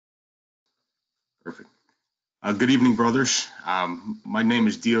Perfect. Good evening, brothers. My name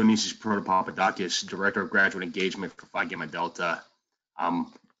is Dionysius Protopapadakis, Director of Graduate Engagement for Phi Gamma Delta.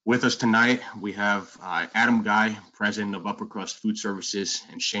 With us tonight, we have Adam Guy, President of Upper Crust Food Services,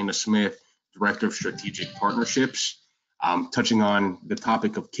 and Shayna Smith, Director of Strategic Partnerships, touching on the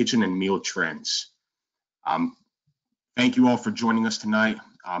topic of kitchen and meal trends. Thank you all for joining us tonight.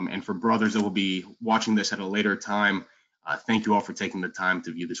 And for brothers that will be watching this at a later time, thank you all for taking the time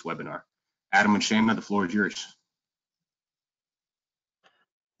to view this webinar. Adam and Shayna, the floor is yours.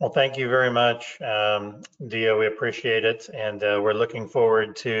 Well, thank you very much, Dio. We appreciate it, and we're looking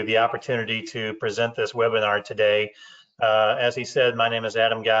forward to the opportunity to present this webinar today. As he said, my name is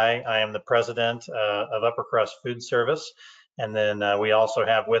Adam Guy. I am the president of Upper Crust Food Service, and then we also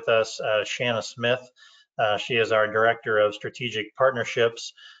have with us Shayna Smith. She is our Director of Strategic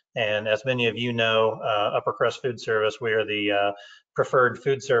Partnerships, and as many of you know, Upper Crust Food Service, we are the preferred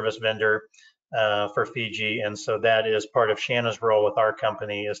food service vendor for Fiji, and so that is part of Shayna's role with our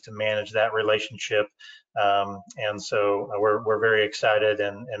company, is to manage that relationship. And so we're very excited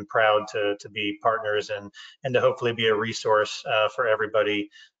and proud to be partners and to hopefully be a resource for everybody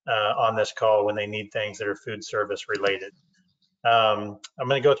on this call when they need things that are food service related. I'm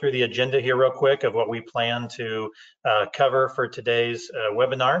going to go through the agenda here real quick of what we plan to cover for today's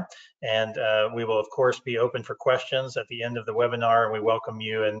webinar, and we will of course be open for questions at the end of the webinar, and we welcome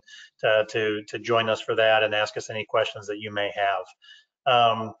you and to join us for that and ask us any questions that you may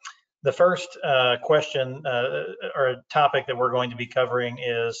have. The first question or topic that we're going to be covering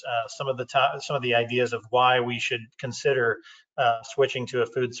is some of the ideas of why we should consider switching to a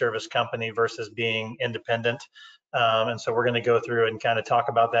food service company versus being independent. And so we're going to go through and kind of talk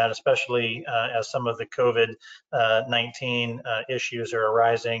about that, especially as some of the COVID-19 issues are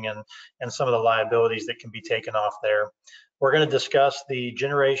arising and some of the liabilities that can be taken off there. We're going to discuss the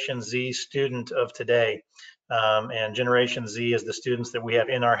Generation Z student of today. And Generation Z is the students that we have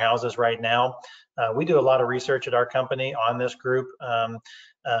in our houses right now. We do a lot of research at our company on this group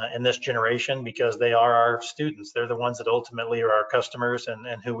and this generation because they are our students. They're the ones that ultimately are our customers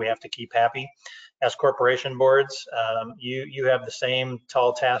and who we have to keep happy. As corporation boards, you have the same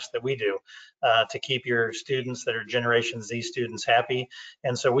tall task that we do to keep your students that are Generation Z students happy.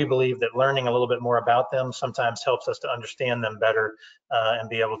 And so we believe that learning a little bit more about them sometimes helps us to understand them better and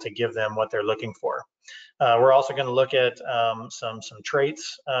be able to give them what they're looking for. We're also going to look at some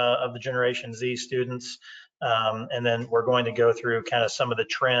traits of the Generation Z students, and then we're going to go through kind of some of the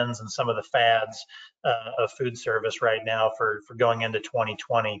trends and some of the fads of food service right now for going into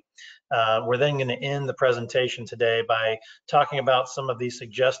 2020. We're then going to end the presentation today by talking about some of the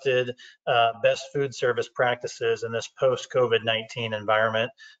suggested best food service practices in this post-COVID-19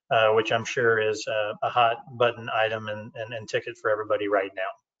 environment, which I'm sure is a hot button item and ticket for everybody right now.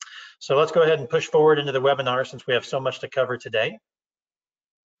 So let's go ahead and push forward into the webinar since we have so much to cover today.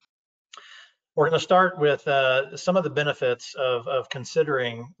 We're going to start with some of the benefits of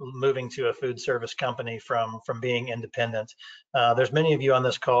considering moving to a food service company from being independent. There's many of you on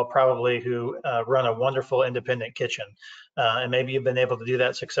this call probably who run a wonderful independent kitchen, and maybe you've been able to do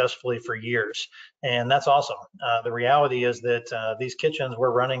that successfully for years, and that's awesome. The reality is that these kitchens,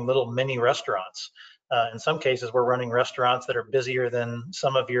 we're running little mini restaurants. In some cases, we're running restaurants that are busier than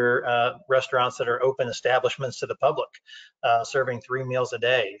some of your restaurants that are open establishments to the public, serving 3 meals a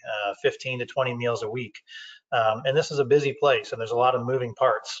day, 15 to 20 meals a week. And this is a busy place, and there's a lot of moving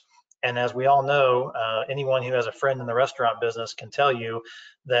parts. And as we all know, anyone who has a friend in the restaurant business can tell you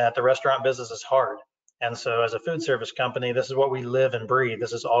that the restaurant business is hard. And so as a food service company, this is what we live and breathe.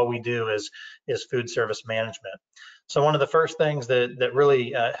 This is all we do is food service management. So one of the first things that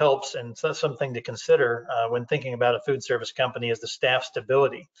really helps, and that's something to consider when thinking about a food service company, is the staff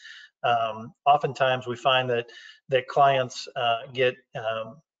stability. Oftentimes we find that clients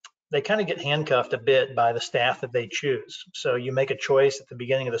they kind of get handcuffed a bit by the staff that they choose. So you make a choice at the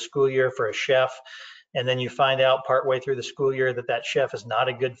beginning of the school year for a chef, and then you find out partway through the school year that chef is not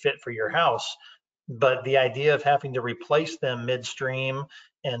a good fit for your house. But the idea of having to replace them midstream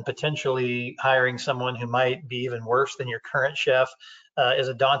and potentially hiring someone who might be even worse than your current chef is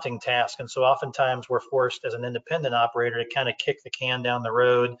a daunting task. And so oftentimes we're forced as an independent operator to kind of kick the can down the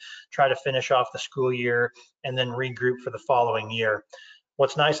road, try to finish off the school year, and then regroup for the following year.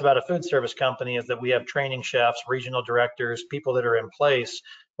 What's nice about a food service company is that we have training chefs, regional directors, people that are in place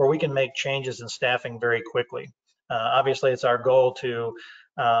where we can make changes in staffing very quickly. Obviously, it's our goal to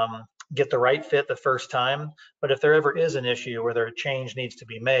get the right fit the first time. But if there ever is an issue where a change needs to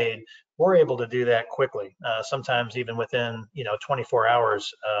be made, we're able to do that quickly, sometimes even within 24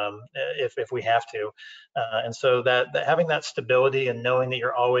 hours if we have to. And so that having that stability and knowing that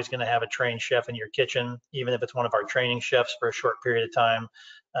you're always going to have a trained chef in your kitchen, even if it's one of our training chefs for a short period of time,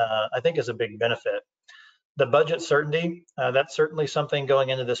 I think is a big benefit. The budget certainty, that's certainly something going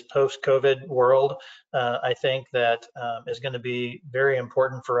into this post-COVID world. I think that is going to be very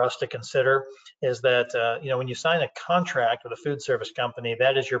important for us to consider, is that when you sign a contract with a food service company,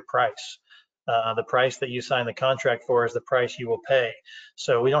 that is your price. The price that you sign the contract for is the price you will pay.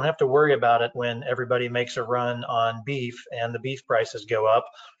 So we don't have to worry about it when everybody makes a run on beef and the beef prices go up.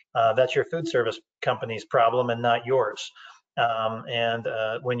 That's your food service company's problem and not yours.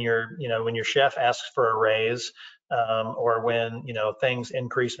 When your chef asks for a raise, or when things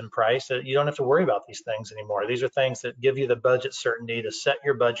increase in price, you don't have to worry about these things anymore. These are things that give you the budget certainty to set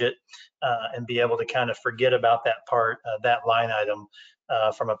your budget and be able to kind of forget about that part, that line item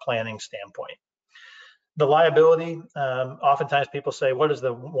from a planning standpoint. The liability, oftentimes people say, what is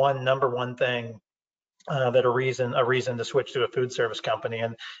the number one thing that a reason to switch to a food service company?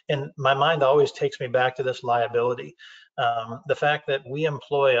 And my mind always takes me back to this liability. The fact that we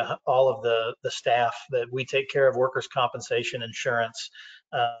employ all of the staff, that we take care of workers' compensation insurance,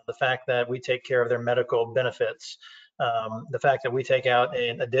 the fact that we take care of their medical benefits, the fact that we take out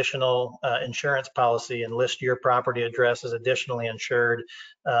an additional insurance policy and list your property address as additionally insured,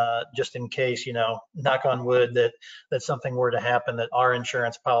 just in case, knock on wood, that something were to happen, that our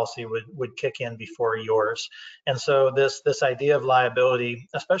insurance policy would kick in before yours. And so this idea of liability,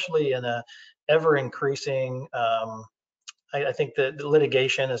 especially in a ever increasing, I think that the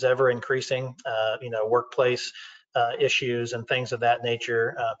litigation is ever increasing, workplace issues and things of that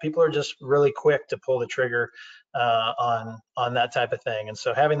nature. People are just really quick to pull the trigger on that type of thing. And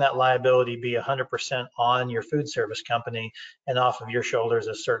so having that liability be 100% on your food service company and off of your shoulders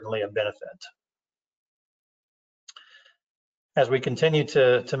is certainly a benefit. As we continue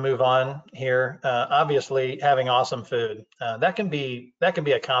to move on here, obviously having awesome food, that can be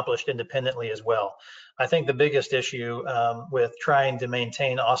accomplished independently as well. I think the biggest issue with trying to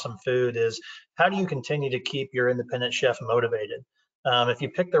maintain awesome food is, how do you continue to keep your independent chef motivated? If you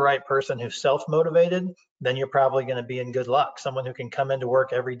pick the right person who's self-motivated, then you're probably going to be in good luck. Someone who can come into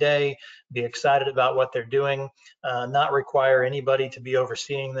work every day, be excited about what they're doing, not require anybody to be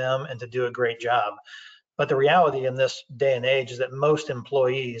overseeing them, and to do a great job. But the reality in this day and age is that most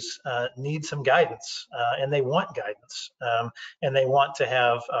employees need some guidance, and they want guidance, and they want to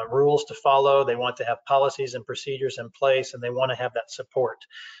have rules to follow. They want to have policies and procedures in place, and they want to have that support.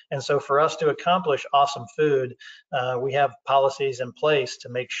 And so for us to accomplish awesome food, we have policies in place to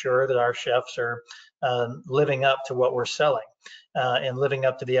make sure that our chefs are living up to what we're selling and living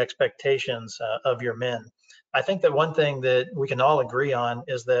up to the expectations of your men. I think that one thing that we can all agree on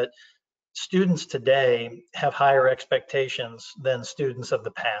is that students today have higher expectations than students of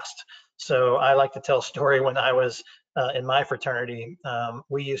the past. So I like to tell a story. When I was in my fraternity,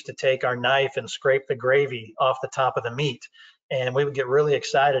 we used to take our knife and scrape the gravy off the top of the meat. And we would get really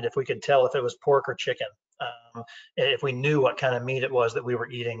excited if we could tell if it was pork or chicken. If we knew what kind of meat it was that we were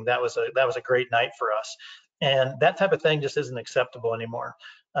eating, that was a great night for us. And that type of thing just isn't acceptable anymore.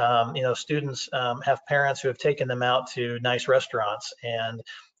 Students have parents who have taken them out to nice restaurants, and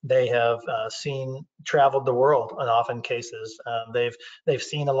they have traveled the world in often cases. They've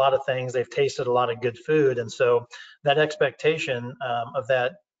seen a lot of things. They've tasted a lot of good food, and so that expectation of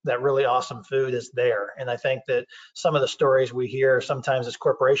that really awesome food is there. And I think that some of the stories we hear sometimes as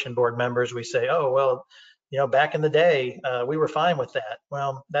corporation board members, we say, oh, well, back in the day, we were fine with that.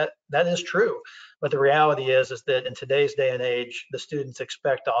 Well, that is true. But the reality is that in today's day and age, the students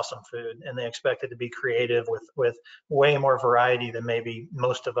expect awesome food, and they expect it to be creative with way more variety than maybe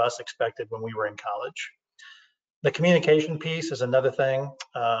most of us expected when we were in college. The communication piece is another thing.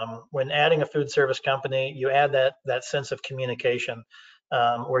 When adding a food service company, you add that sense of communication,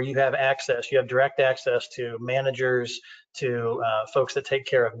 where you have direct access to managers, to folks that take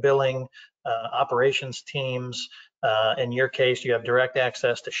care of billing, operations teams. In your case, you have direct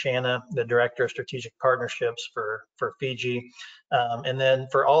access to Shanna, the Director of Strategic Partnerships for Fiji. And then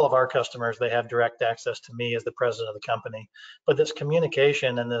for all of our customers, they have direct access to me as the president of the company. But this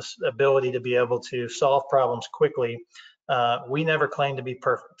communication and this ability to be able to solve problems quickly, we never claim to be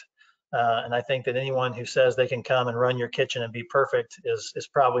perfect. And I think that anyone who says they can come and run your kitchen and be perfect is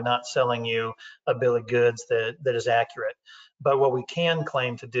probably not selling you a bill of goods that is accurate. But what we can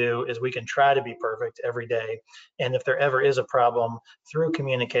claim to do is we can try to be perfect every day. And if there ever is a problem, through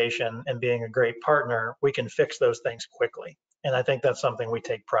communication and being a great partner, we can fix those things quickly. And I think that's something we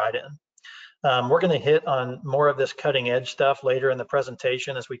take pride in. We're going to hit on more of this cutting edge stuff later in the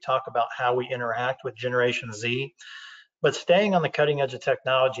presentation as we talk about how we interact with Generation Z. But staying on the cutting edge of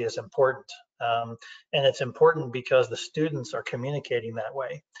technology is important. And it's important because the students are communicating that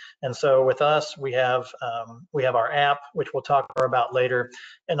way. And so with us, we have our app, which we'll talk more about later,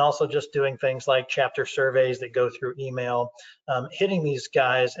 and also just doing things like chapter surveys that go through email, hitting these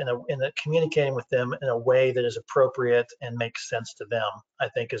guys communicating with them in a way that is appropriate and makes sense to them, I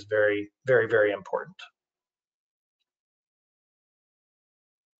think is very, very, very important.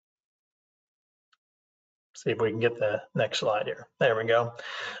 See if we can get the next slide here. There we go.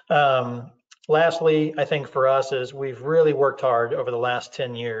 Lastly, I think for us is we've really worked hard over the last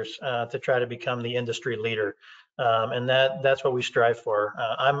 10 years to try to become the industry leader. And that's what we strive for.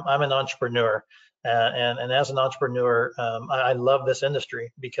 I'm an entrepreneur. And as an entrepreneur, I love this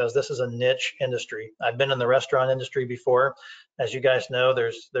industry because this is a niche industry. I've been in the restaurant industry before. As you guys know,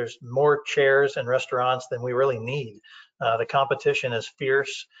 there's more chairs in restaurants than we really need. The competition is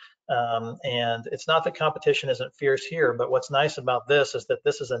fierce. And it's not that competition isn't fierce here, but what's nice about this is that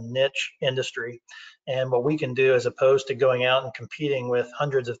this is a niche industry. And what we can do, as opposed to going out and competing with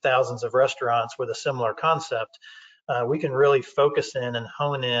hundreds of thousands of restaurants with a similar concept, we can really focus in and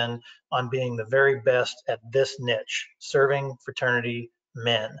hone in on being the very best at this niche, serving fraternity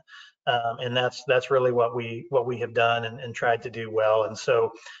men. And that's really what we have done and tried to do well. And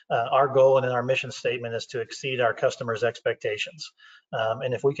so our goal and our mission statement is to exceed our customers' expectations.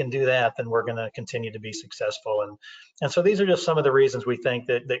 And if we can do that, then we're going to continue to be successful. And so these are just some of the reasons we think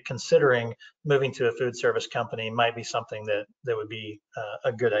that considering moving to a food service company might be something that would be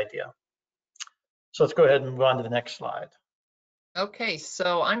a good idea. So let's go ahead and move on to the next slide. Okay,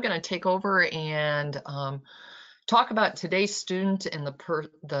 so I'm going to take over and talk about today's student and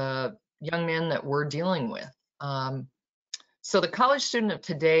the young men that we're dealing with. So the college student of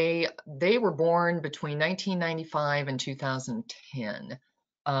today, they were born between 1995 and 2010.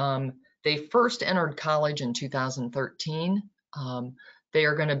 They first entered college in 2013. They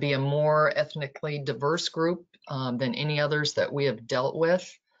are going to be a more ethnically diverse group than any others that we have dealt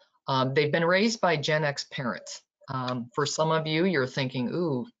with. They've been raised by Gen X parents. For some of you, you're thinking,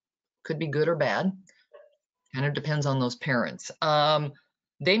 ooh, could be good or bad. Kind of depends on those parents.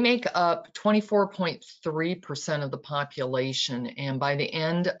 They make up 24.3% of the population, and by the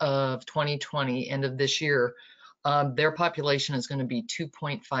end of 2020, end of this year, their population is going to be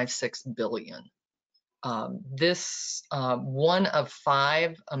 2.56 billion. This one of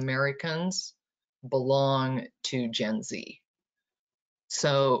 5 Americans belong to Gen Z.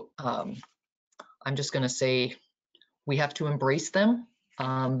 So I'm just going to say we have to embrace them.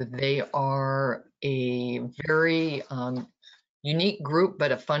 They are a very unique group,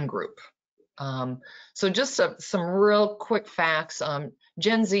 but a fun group. So just some real quick facts.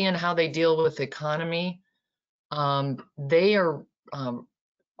 Gen Z and how they deal with the economy. They are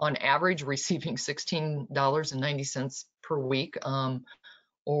on average receiving $16.90 per week,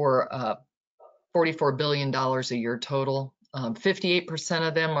 or $44 billion a year total. 58%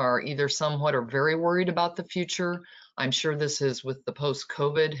 of them are either somewhat or very worried about the future. I'm sure this is with the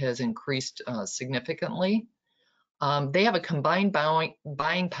post-COVID has increased significantly. They have a combined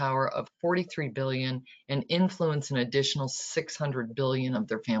buying power of 43 billion and influence an additional 600 billion of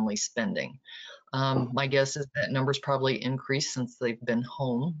their family spending. My guess is that number's probably increased since they've been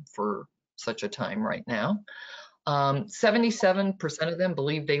home for such a time right now. 77% of them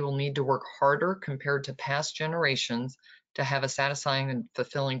believe they will need to work harder compared to past generations to have a satisfying and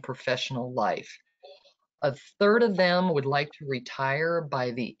fulfilling professional life. A third of them would like to retire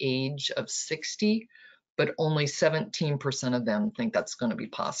by the age of 60, but only 17% of them think that's going to be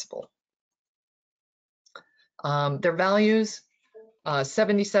possible. Their values,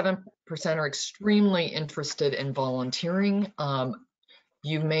 77% are extremely interested in volunteering.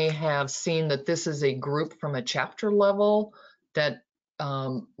 You may have seen that this is a group from a chapter level that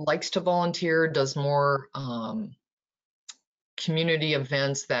likes to volunteer, does more community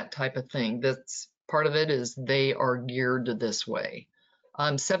events, that type of thing. That's part of it is they are geared this way.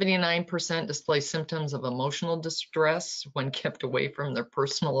 79% display symptoms of emotional distress when kept away from their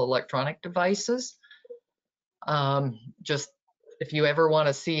personal electronic devices. Just if you ever want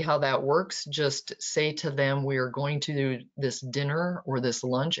to see how that works, just say to them, we are going to do this dinner or this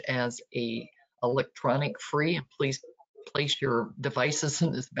lunch as a electronic free, and please place your devices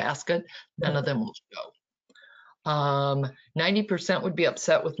in this basket. None of them will show. 90% would be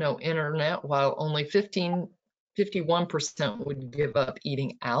upset with no internet, while only 51% would give up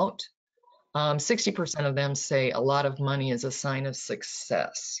eating out. 60% of them say a lot of money is a sign of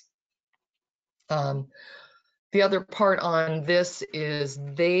success. The other part on this is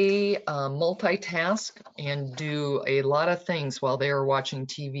they multitask and do a lot of things while they are watching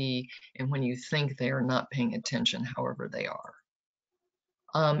TV, and when you think they are not paying attention, however they are.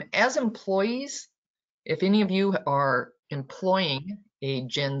 As employees, if any of you are employing a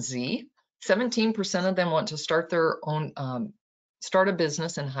Gen Z, 17% of them want to start their own, start a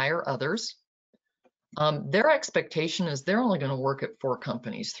business and hire others. Their expectation is they're only going to work at 4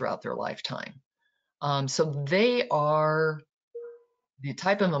 companies throughout their lifetime. So they are the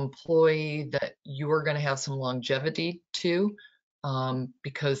type of employee that you are going to have some longevity to,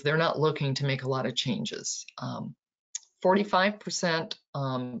 because they're not looking to make a lot of changes. 45%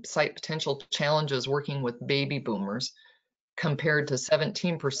 cite potential challenges working with baby boomers, compared to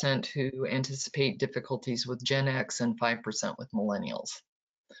 17% who anticipate difficulties with Gen X and 5% with millennials.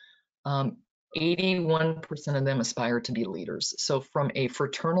 81% of them aspire to be leaders. So from a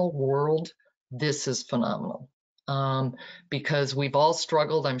fraternal world, this is phenomenal, because we've all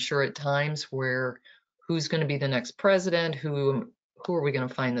struggled, I'm sure, at times where who's going to be the next president, who are we going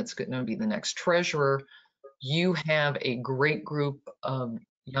to find that's going to be the next treasurer. You have a great group of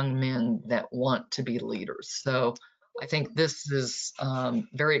young men that want to be leaders. So I think this is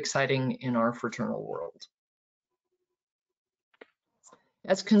very exciting in our fraternal world.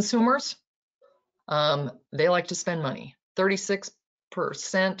 As consumers, they like to spend money. 36%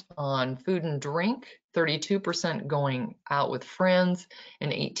 on food and drink, 32% going out with friends,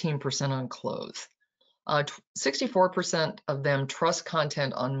 and 18% on clothes. 64% of them trust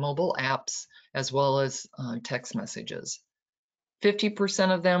content on mobile apps as well as text messages.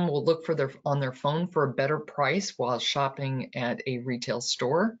 50% of them will look for on their phone for a better price while shopping at a retail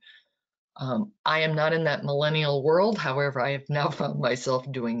store. I am not in that millennial world. However, I have now found myself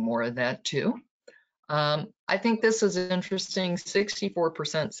doing more of that too. I think this is interesting.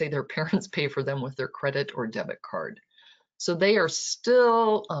 64% say their parents pay for them with their credit or debit card. So they are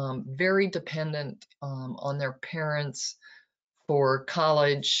still very dependent on their parents for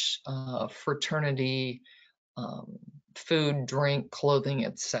college, fraternity, food, drink, clothing,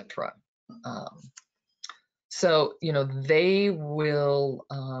 etc. So, you know, they will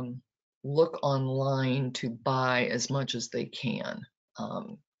look online to buy as much as they can,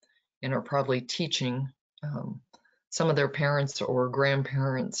 and are probably teaching some of their parents or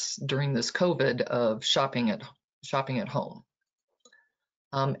grandparents during this COVID of shopping at home.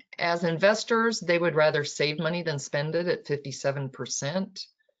 As investors, they would rather save money than spend it at 57%.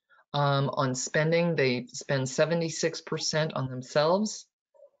 On spending, they spend 76% on themselves,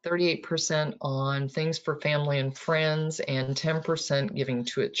 38% on things for family and friends, and 10% giving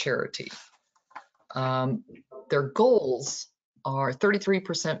to a charity. Their goals are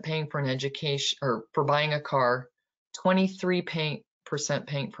 33% paying for an education or for buying a car, 23%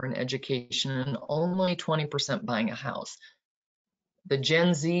 paying for an education, and only 20% buying a house. The Gen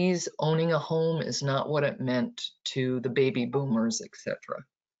Zs owning a home is not what it meant to the baby boomers, etc.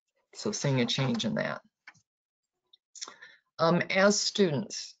 So seeing a change in that. As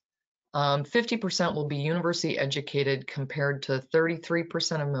students, 50% will be university educated compared to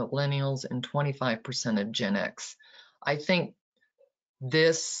 33% of millennials and 25% of Gen X. I think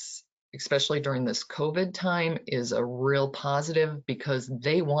this, especially during this COVID time, is a real positive because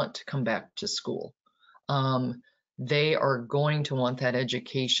they want to come back to school. They are going to want that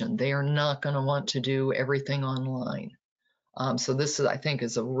education. They are not going to want to do everything online. So this, I think,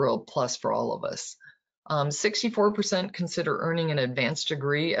 is a real plus for all of us. 64% consider earning an advanced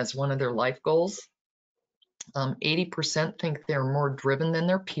degree as one of their life goals. 80% think they're more driven than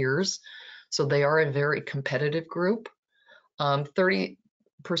their peers, so they are a very competitive group. 30%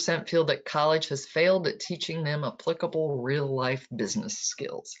 feel that college has failed at teaching them applicable real-life business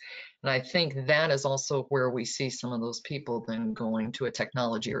skills. And I think that is also where we see some of those people then going to a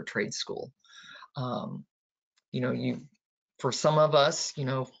technology or trade school. You know, for some of us, you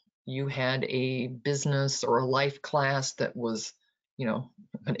know, you had a business or a life class that was, you know,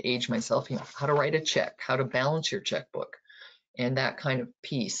 I'm gonna age myself, you know, how to write a check, how to balance your checkbook, and that kind of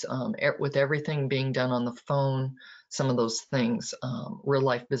piece. With everything being done on the phone, some of those things, real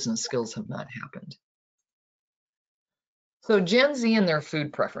life business skills have not happened. So Gen Z and their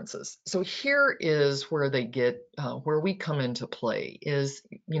food preferences. So here is where they get, where we come into play is,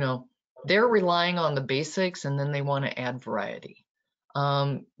 you know, they're relying on the basics and then they want to add variety.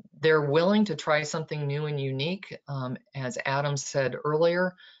 They're willing to try something new and unique. As Adam said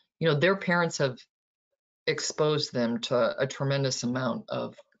earlier, you know, their parents have exposed them to a tremendous amount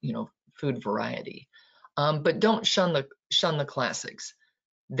of, you know, food variety. But don't shun the classics.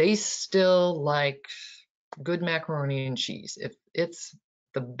 They still like good macaroni and cheese. If it's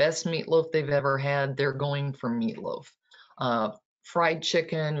the best meatloaf they've ever had, they're going for meatloaf. Fried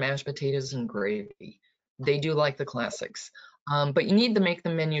chicken, mashed potatoes, and gravy. They do like the classics. But you need to make the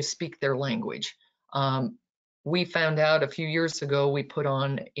menu speak their language. We found out a few years ago, we put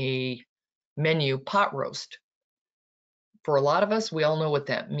on a menu pot roast. For a lot of us, we all know what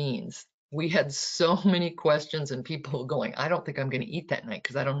that means. We had so many questions and people going, I don't think I'm going to eat that night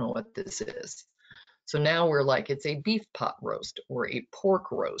because I don't know what this is. So now we're like, it's a beef pot roast or a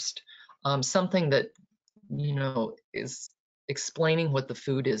pork roast, something that, you know, is explaining what the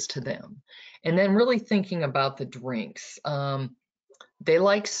food is to them. And then really thinking about the drinks. They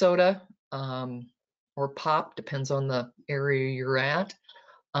like soda or pop, depends on the area you're at.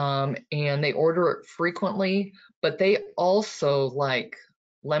 And they order it frequently, but they also like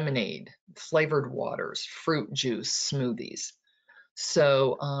lemonade, flavored waters, fruit juice, smoothies.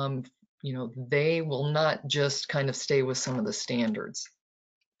 So, you know, they will not just kind of stay with some of the standards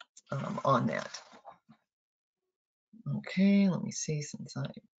on that. Okay, let me see, since I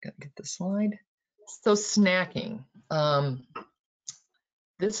got to get the slide. So snacking.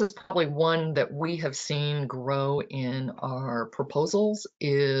 This is probably one that we have seen grow in our proposals,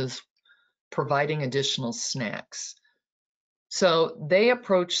 is providing additional snacks. So they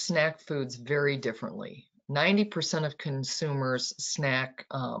approach snack foods very differently. 90% of consumers snack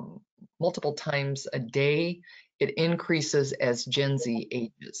multiple times a day. It increases as Gen Z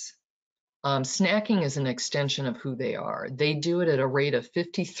ages. Snacking is an extension of who they are. They do it at a rate of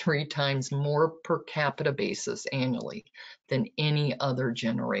 53 times more per capita basis annually than any other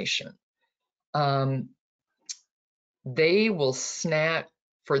generation. They will snack.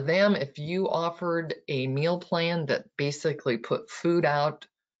 For them, if you offered a meal plan that basically put food out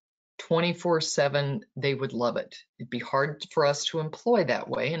 24/7, they would love it. It'd be hard for us to employ that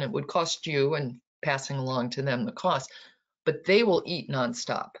way, and it would cost you and passing along to them the cost, but they will eat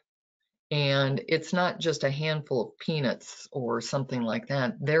nonstop. And it's not just a handful of peanuts or something like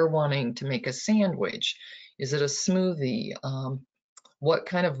that. They're wanting to make a sandwich. Is it a smoothie? What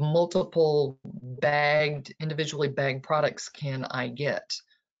kind of multiple individually bagged products can I get?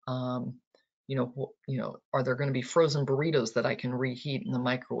 You know, are there going to be frozen burritos that I can reheat in the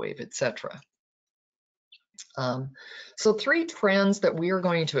microwave, etc. So 3 trends that we are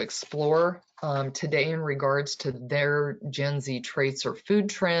going to explore today in regards to their Gen Z traits are food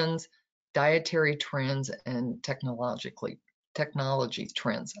trends, dietary trends, and technology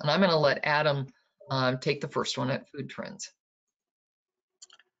trends. And I'm going to let Adam take the first one at food trends.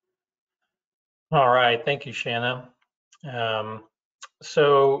 All right, thank you, Shanna.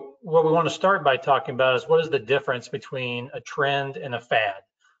 So what we want to start by talking about is, what is the difference between a trend and a fad?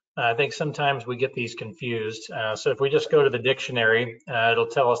 I think sometimes we get these confused. So if we just go to the dictionary, it'll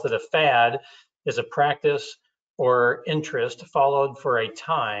tell us that a fad is a practice or interest followed for a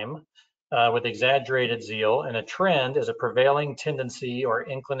time with exaggerated zeal, and a trend is a prevailing tendency or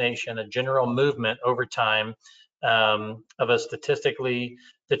inclination, a general movement over time of a statistically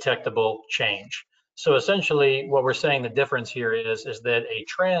detectable change. So essentially what we're saying the difference here is that a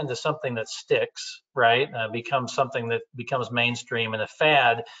trend is something that sticks, right? Becomes something that becomes mainstream, and a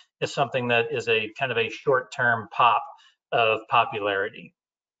fad is something that is a kind of a short-term pop of popularity.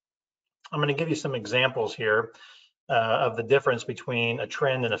 I'm going to give you some examples here of the difference between a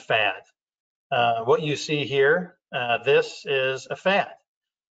trend and a fad. What you see here, this is a fad.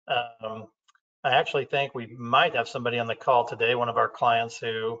 I actually think we might have somebody on the call today, one of our clients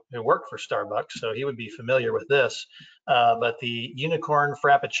who worked for Starbucks, so he would be familiar with this. But the unicorn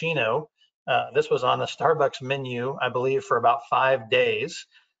frappuccino, this was on the Starbucks menu, I believe, for about 5 days.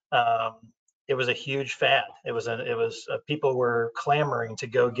 It was a huge fad. It was people were clamoring to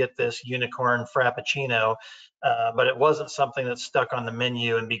go get this unicorn frappuccino, but it wasn't something that stuck on the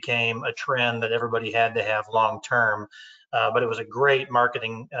menu and became a trend that everybody had to have long term. But it was a great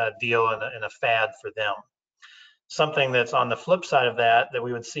marketing deal and a fad for them. Something that's on the flip side of that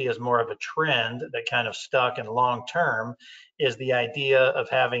we would see as more of a trend that kind of stuck in long term is the idea of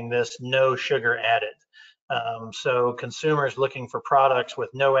having this no sugar added. So consumers looking for products with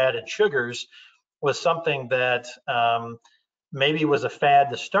no added sugars was something that maybe was a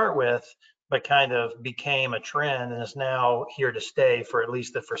fad to start with, but kind of became a trend and is now here to stay for at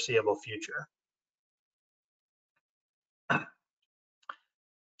least the foreseeable future.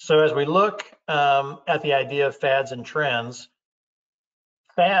 So as we look at the idea of fads and trends,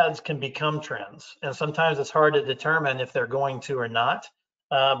 fads can become trends, and sometimes it's hard to determine if they're going to or not.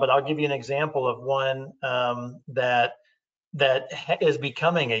 But I'll give you an example of one that is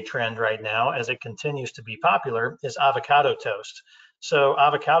becoming a trend right now as it continues to be popular, is avocado toast. So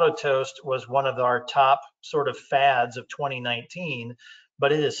avocado toast was one of our top sort of fads of 2019,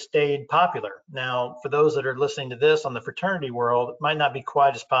 but it has stayed popular. Now, for those that are listening to this on the fraternity world, it might not be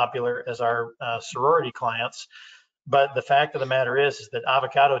quite as popular as our sorority clients, but the fact of the matter is that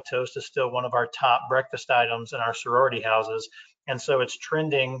avocado toast is still one of our top breakfast items in our sorority houses. And so it's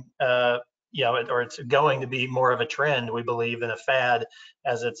trending, or it's going to be more of a trend, we believe, than a fad,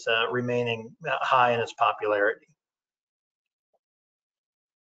 as it's remaining high in its popularity.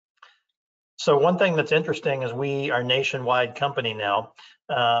 So one thing that's interesting is we are a nationwide company now,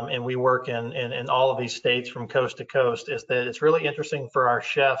 and we work in all of these states from coast to coast, is that it's really interesting for our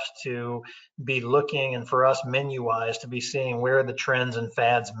chefs to be looking, and for us menu-wise to be seeing where the trends and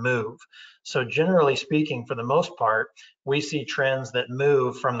fads move. So generally speaking, for the most part, we see trends that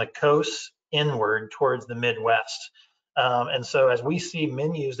move from the coast inward towards the Midwest. And so as we see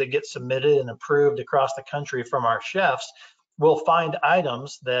menus that get submitted and approved across the country from our chefs, we'll find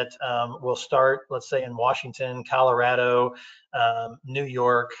items that will start, let's say, in Washington, Colorado, New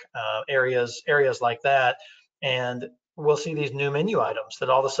York, areas like that, and we'll see these new menu items that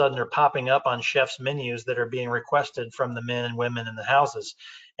all of a sudden are popping up on chefs' menus that are being requested from the men and women in the houses.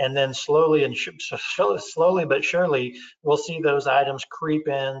 And then slowly but surely, we'll see those items creep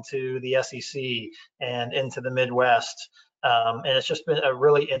into the SEC and into the Midwest. And it's just been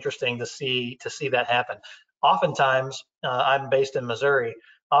really interesting to see that happen. Oftentimes, I'm based in Missouri.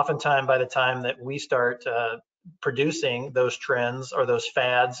 Oftentimes, by the time that we start producing those trends or those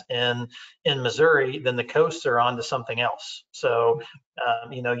fads in Missouri, then the coasts are on to something else. So,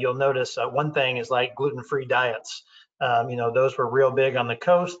 you'll notice one thing is like gluten-free diets. Those were real big on the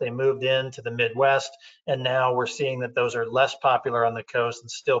coast. They moved into the Midwest, and now we're seeing that those are less popular on the coast and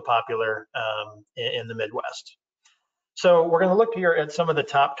still popular in the Midwest. So we're going to look here at some of the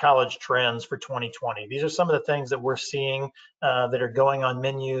top college trends for 2020. These are some of the things that we're seeing that are going on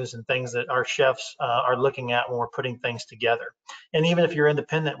menus and things that our chefs are looking at when we're putting things together. And even if you're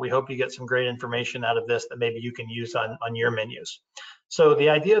independent, we hope you get some great information out of this that maybe you can use on your menus. So the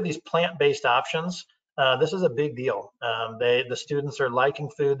idea of these plant-based options, this is a big deal. The students are liking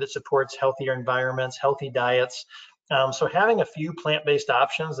food that supports healthier environments, healthy diets. So having a few plant-based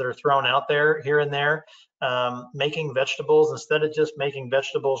options that are thrown out there here and there, making vegetables, instead of just making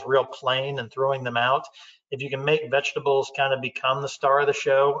vegetables real plain and throwing them out, if you can make vegetables kind of become the star of the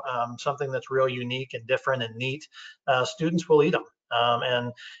show, something that's real unique and different and neat, students will eat them.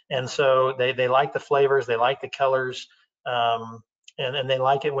 And so they like the flavors, they like the colors, and they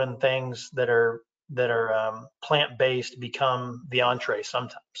like it when things that are plant-based become the entree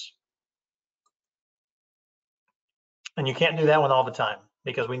sometimes. And you can't do that one all the time,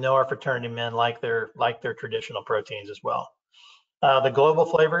 because we know our fraternity men like their traditional proteins as well. The global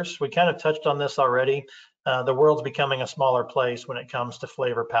flavors, we kind of touched on this already. The world's becoming a smaller place when it comes to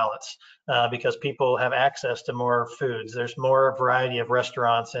flavor palettes, because people have access to more foods. There's more variety of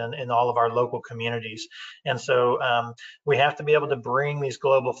restaurants in all of our local communities. And so we have to be able to bring these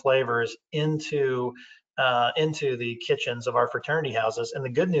global flavors into the kitchens of our fraternity houses. And the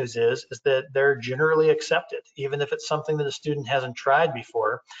good news is that they're generally accepted. Even if it's something that a student hasn't tried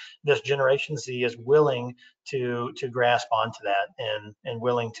before, this Generation Z is willing to grasp onto that and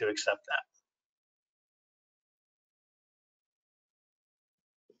willing to accept that.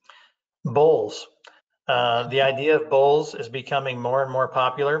 Bowls. The idea of bowls is becoming more and more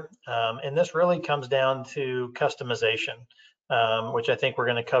popular, and this really comes down to customization, which I think we're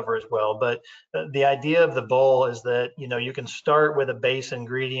going to cover as well. But the idea of the bowl is that you can start with a base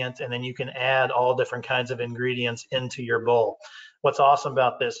ingredient, and then you can add all different kinds of ingredients into your bowl. What's awesome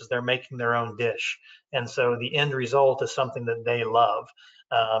about this is they're making their own dish, and so the end result is something that they love.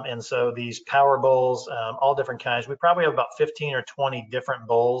 And so these power bowls, all different kinds. We probably have about 15 or 20 different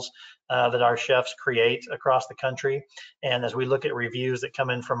bowls that our chefs create across the country. And as we look at reviews that come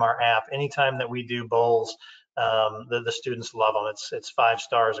in from our app, anytime that we do bowls, the students love them. It's 5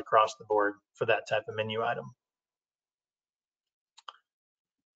 stars across the board for that type of menu item.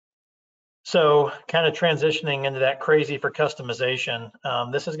 So kind of transitioning into that crazy for customization,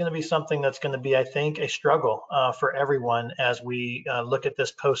 this is going to be something that's going to be, I think, a struggle for everyone as we look at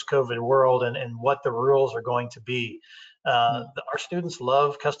this post-COVID world and what the rules are going to be. Our students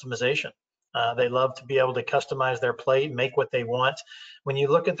love customization. They love to be able to customize their plate, make what they want. When you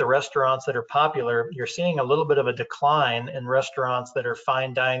look at the restaurants that are popular, you're seeing a little bit of a decline in restaurants that are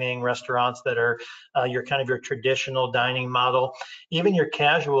fine dining, restaurants that are your traditional dining model. Even your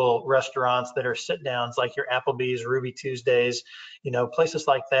casual restaurants that are sit downs, like your Applebee's, Ruby Tuesdays, places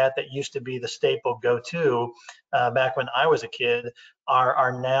like that used to be the staple go-to back when I was a kid,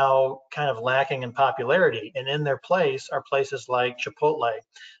 are now kind of lacking in popularity, and in their place are places like Chipotle,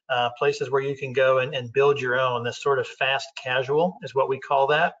 places where you can go and build your own. This sort of fast casual is what we call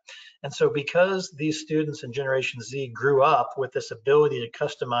that. And so because these students in Generation Z grew up with this ability to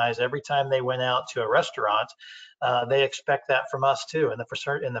customize every time they went out to a restaurant, they expect that from us too in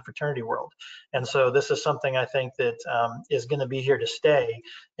the fraternity world. And so this is something I think that is going to be here to stay,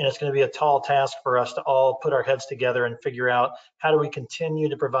 and it's going to be a tall task for us to all put our heads together and figure out how do we continue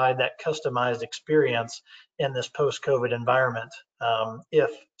to provide that customized experience in this post-COVID environment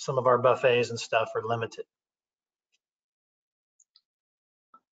if some of our buffets and stuff are limited.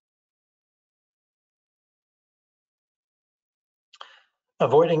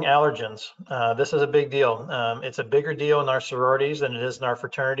 Avoiding allergens. This is a big deal. It's a bigger deal in our sororities than it is in our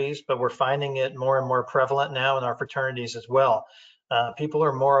fraternities, but we're finding it more and more prevalent now in our fraternities as well. People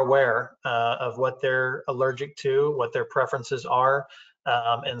are more aware of what they're allergic to, what their preferences are,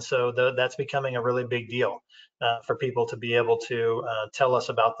 and so that's becoming a really big deal for people to be able to tell us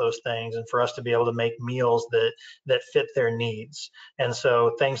about those things, and for us to be able to make meals that fit their needs. And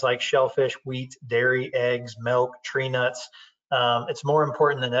so things like shellfish, wheat, dairy, eggs, milk, tree nuts, it's more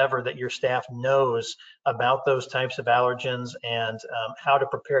important than ever that your staff knows about those types of allergens and how to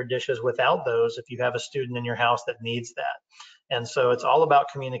prepare dishes without those if you have a student in your house that needs that. And so it's all about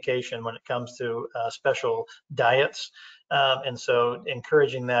communication when it comes to special diets. And so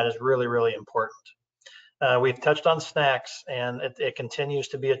encouraging that is really, really important. We've touched on snacks, and it continues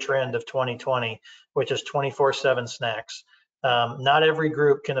to be a trend of 2020, which is 24/7 snacks. Not every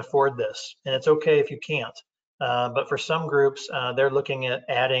group can afford this, and it's okay if you can't. But for some groups, they're looking at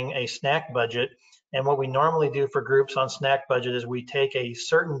adding a snack budget. And what we normally do for groups on snack budget is we take a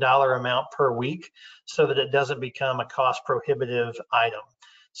certain dollar amount per week so that it doesn't become a cost prohibitive item.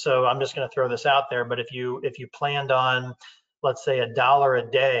 So I'm just going to throw this out there, but if you planned on, let's say, $1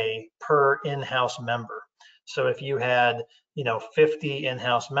 a day per in-house member. So if you had, 50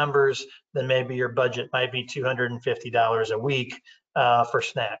 in-house members, then maybe your budget might be $250 a week for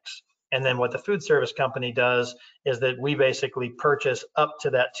snacks. And then what the food service company does is that we basically purchase up to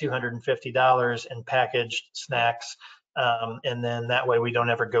that $250 in packaged snacks. And then that way we don't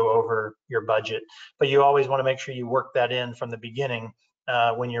ever go over your budget. But you always want to make sure you work that in from the beginning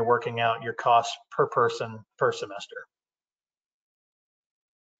when you're working out your costs per person per semester.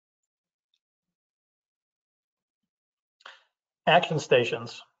 Action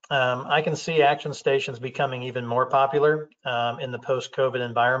stations. I can see action stations becoming even more popular in the post-COVID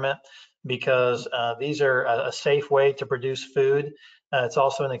environment because these are a safe way to produce food. It's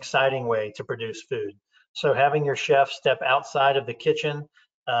also an exciting way to produce food. So having your chef step outside of the kitchen,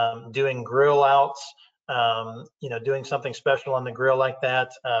 doing grill outs, doing something special on the grill like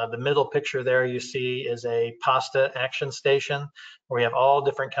that. The middle picture there you see is a pasta action station where we have all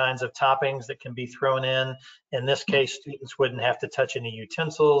different kinds of toppings that can be thrown in. In this case, students wouldn't have to touch any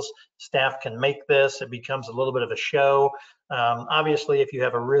utensils. Staff can make this. It becomes a little bit of a show. Obviously, if you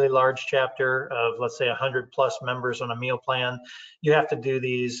have a really large chapter of, let's say, 100+ members on a meal plan, you have to do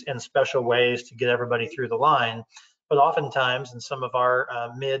these in special ways to get everybody through the line. But oftentimes in some of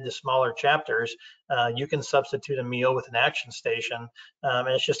our mid to smaller chapters, you can substitute a meal with an action station. And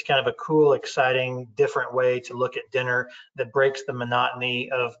it's just kind of a cool, exciting, different way to look at dinner that breaks the monotony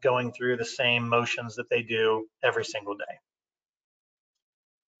of going through the same motions that they do every single day.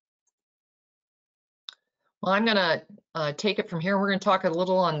 Well, I'm going to take it from here. We're going to talk a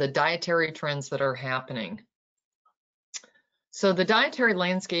little on the dietary trends that are happening. So the dietary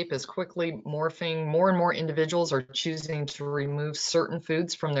landscape is quickly morphing. More and more individuals are choosing to remove certain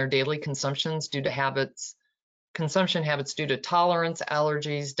foods from their daily consumptions due to consumption habits due to tolerance,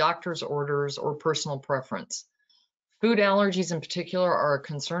 allergies, doctor's orders, or personal preference. Food allergies in particular are a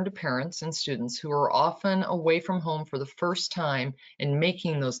concern to parents and students who are often away from home for the first time and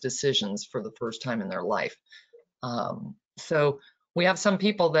making those decisions for the first time in their life. So we have some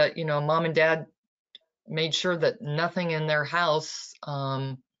people that, mom and dad made sure that nothing in their house,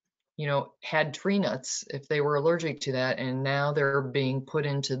 had tree nuts if they were allergic to that. And now they're being put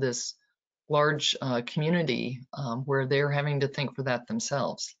into this large community where they're having to think for that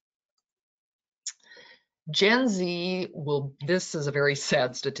themselves. Gen Z this is a very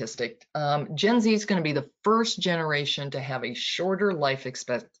sad statistic. Gen Z is going to be the first generation to have a shorter life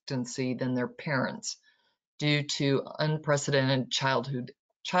expectancy than their parents due to unprecedented childhood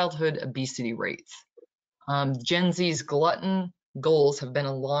obesity rates. Gen Z's glutton goals have been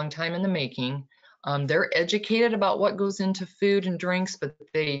a long time in the making. They're educated about what goes into food and drinks, but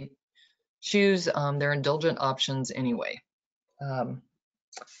they choose their indulgent options anyway.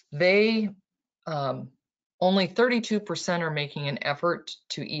 They Only 32% are making an effort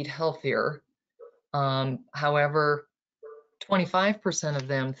to eat healthier. However, 25% of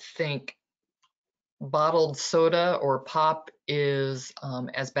them think bottled soda or pop is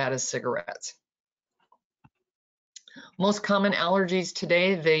as bad as cigarettes. Most common allergies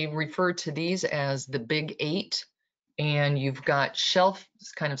today, they refer to these as the big 8. And you've got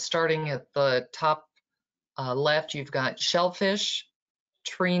kind of starting at the top left, you've got shellfish,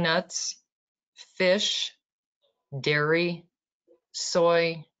 tree nuts, fish, dairy,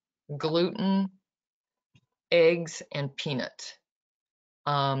 soy, gluten, eggs, and peanut.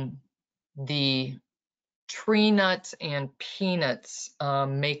 The tree nuts and peanuts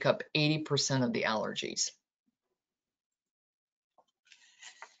make up 80% of the allergies.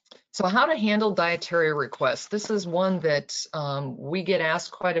 So how to handle dietary requests. This is one that we get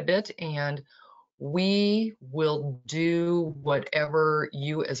asked quite a bit, and we will do whatever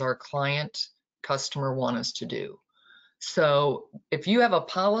you as our client customer want us to do. So if you have a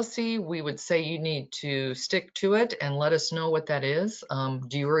policy, we would say you need to stick to it and let us know what that is.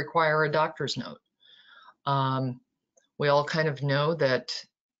 Do you require a doctor's note? We all kind of know that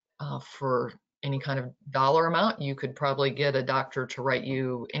for any kind of dollar amount, you could probably get a doctor to write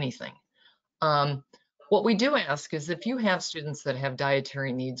you anything. What we do ask is if you have students that have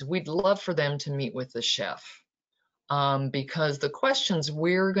dietary needs, we'd love for them to meet with the chef, because the questions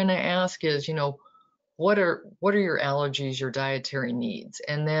we're going to ask is, you know, what are your allergies, your dietary needs?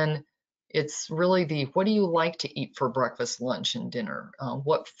 And then it's really what do you like to eat for breakfast, lunch, and dinner?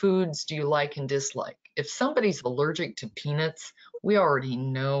 What foods do you like and dislike? If somebody's allergic to peanuts, we already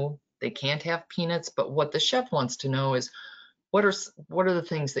know they can't have peanuts, but what the chef wants to know is what are the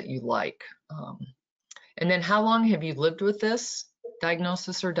things that you like? And then how long have you lived with this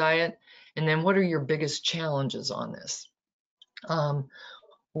diagnosis or diet? And then what are your biggest challenges on this?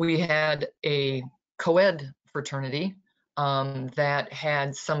 We had a co-ed fraternity that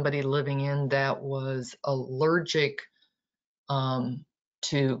had somebody living in that was allergic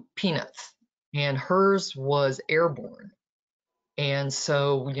to peanuts, and hers was airborne. And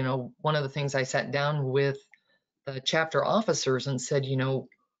so, you know, one of the things I sat down with the chapter officers and said, you know,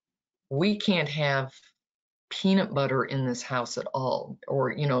 we can't have peanut butter in this house at all,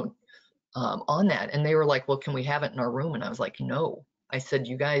 or, you know, on that. And they were like, well, can we have it in our room? And I was like, no. I said,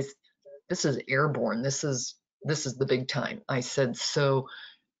 you guys, this is airborne. This is the big time. I said, so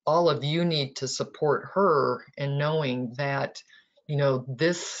all of you need to support her in knowing that, you know,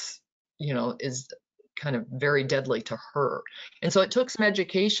 this, you know, is kind of very deadly to her. And so it took some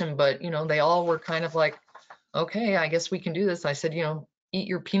education, but, you know, they all were kind of like, okay, I guess we can do this. I said, you know, eat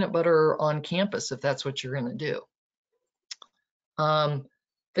your peanut butter on campus if that's what you're going to do.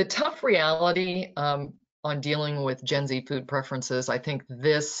 The tough reality on dealing with Gen Z food preferences, I think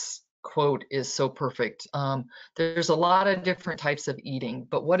this quote is so perfect. There's a lot of different types of eating,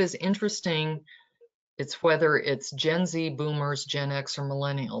 but what is interesting, it's whether it's Gen Z, boomers, Gen X, or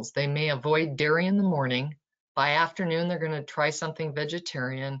millennials. They may avoid dairy in the morning. By afternoon, they're going to try something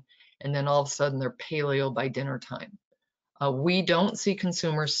vegetarian, and then all of a sudden they're paleo by dinner time. We don't see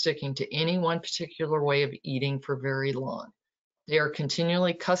consumers sticking to any one particular way of eating for very long. They are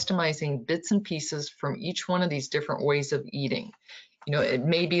continually customizing bits and pieces from each one of these different ways of eating. You know, it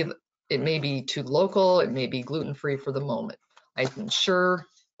may be too local, it may be gluten-free for the moment. I'm sure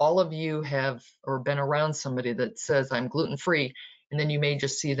all of you have or been around somebody that says I'm gluten-free, and then you may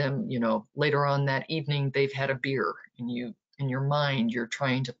just see them, you know, later on that evening they've had a beer, and you, in your mind, you're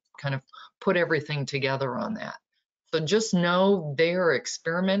trying to kind of put everything together on that. So just know they are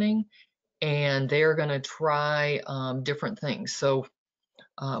experimenting, and they're going to try different things. So,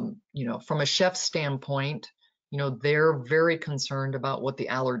 you know, from a chef's standpoint, you know, they're very concerned about what the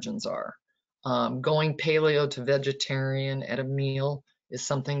allergens are. Going paleo to vegetarian at a meal is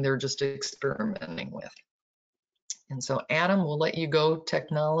something they're just experimenting with. And so, Adam, we'll let you go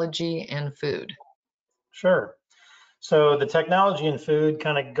technology and food. Sure. So the technology and food,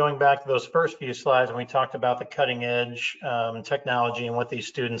 kind of going back to those first few slides when we talked about the cutting edge technology and what these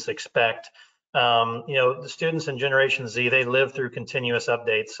students expect. You know, the students in Generation Z, they live through continuous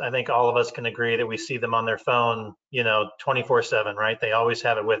updates. I think all of us can agree that we see them on their phone, you know, 24/7, right? They always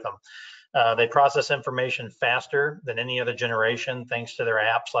have it with them. They process information faster than any other generation, thanks to their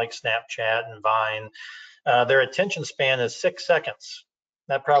apps like Snapchat and Vine. Their attention span is 6 seconds.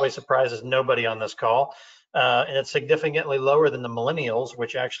 That probably surprises nobody on this call. And it's significantly lower than the millennials,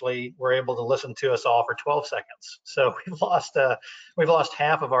 which actually were able to listen to us all for 12 seconds. So we've lost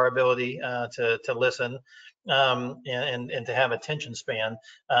half of our ability to listen and to have attention span.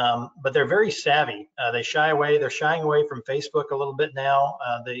 But they're very savvy. They shy away. They're shying away from Facebook a little bit now.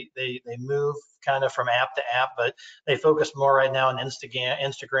 They move kind of from app to app, but they focus more right now on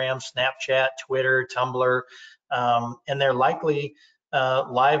Instagram, Snapchat, Twitter, Tumblr, and they're likely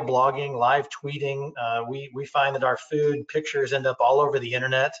live blogging, live tweeting. We find that our food pictures end up all over the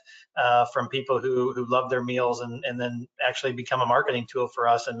internet from people who love their meals and then actually become a marketing tool for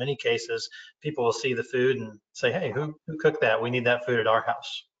us. In many cases, people will see the food and say, hey, who cooked that? We need that food at our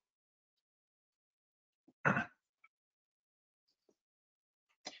house.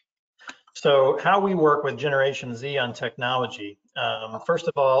 So how we work with Generation Z on technology. First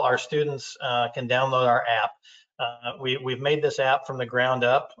of all, our students can download our app. We've made this app from the ground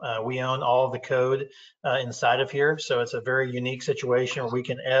up. We own all of the code inside of here. So it's a very unique situation where we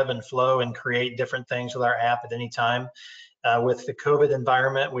can ebb and flow and create different things with our app at any time. With the COVID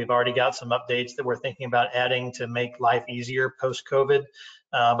environment, we've already got some updates that we're thinking about adding to make life easier post-COVID.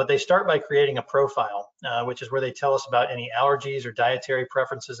 But they start by creating a profile, which is where they tell us about any allergies or dietary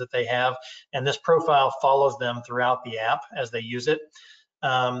preferences that they have. And this profile follows them throughout the app as they use it.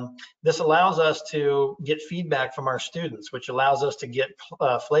 This allows us to get feedback from our students, which allows us to get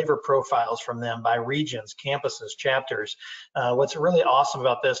flavor profiles from them by regions, campuses, chapters. What's really awesome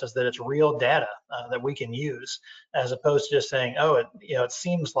about this is that it's real data that we can use, as opposed to just saying, oh, it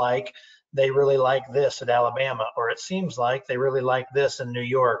seems like they really like this at Alabama, or it seems like they really like this in New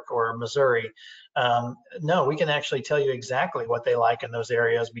York or Missouri. No, we can actually tell you exactly what they like in those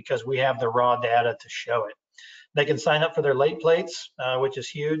areas because we have the raw data to show it. They can sign up for their late plates, which is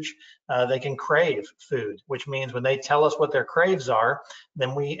huge. They can crave food, which means when they tell us what their craves are,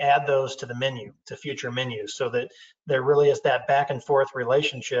 then we add those to the menu, to future menus, so that there really is that back and forth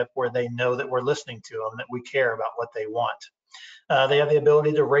relationship where they know that we're listening to them, that we care about what they want. They have the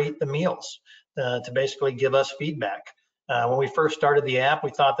ability to rate the meals, to basically give us feedback. When we first started the app,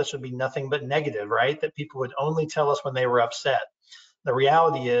 we thought this would be nothing but negative, right? That people would only tell us when they were upset. The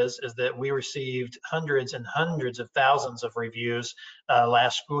reality is that we received hundreds and hundreds of thousands of reviews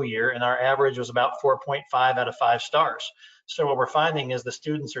last school year, and our average was about 4.5 out of 5 stars. So what we're finding is the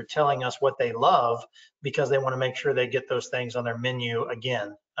students are telling us what they love because they want to make sure they get those things on their menu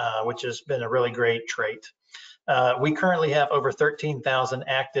again, which has been a really great trait. We currently have over 13,000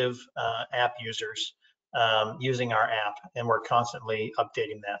 active app users using our app, and we're constantly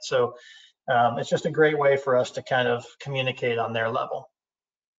updating that. So it's just a great way for us to kind of communicate on their level.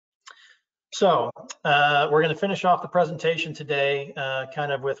 So we're going to finish off the presentation today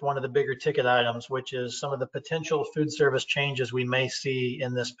kind of with one of the bigger ticket items, which is some of the potential food service changes we may see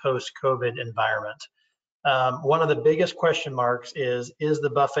in this post-COVID environment. One of the biggest question marks is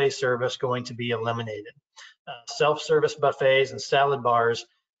the buffet service going to be eliminated? Self-service buffets and salad bars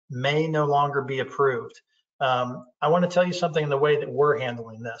may no longer be approved. I want to tell you something in the way that we're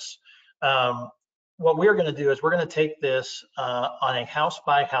handling this. What we're going to do is we're going to take this on a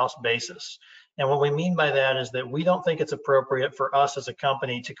house-by-house basis. And what we mean by that is that we don't think it's appropriate for us as a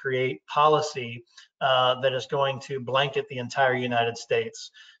company to create policy that is going to blanket the entire United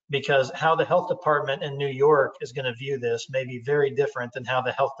States, because how the health department in New York is going to view this may be very different than how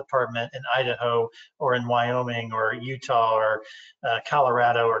the health department in Idaho or in Wyoming or Utah or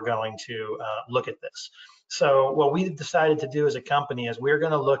Colorado are going to look at this. So what we decided to do as a company is we're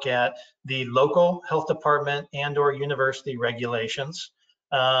going to look at the local health department and or university regulations,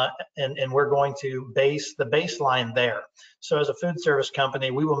 and we're going to base the baseline there. So as a food service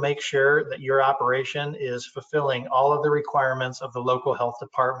company, we will make sure that your operation is fulfilling all of the requirements of the local health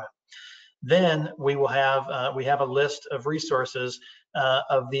department. Then we will have we have a list of resources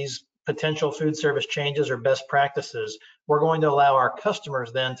of these potential food service changes or best practices. We're going to allow our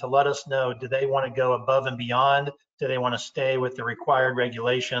customers then to let us know, do they want to go above and beyond? Do they want to stay with the required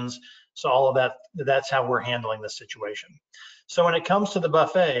regulations? So all of that, that's how we're handling this situation. So when it comes to the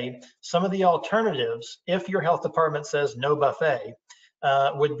buffet, some of the alternatives, if your health department says no buffet,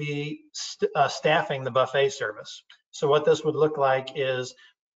 would be staffing the buffet service. So what this would look like is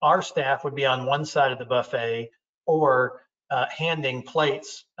our staff would be on one side of the buffet, or handing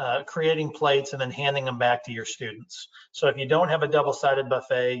plates, creating plates and then handing them back to your students. So if you don't have a double-sided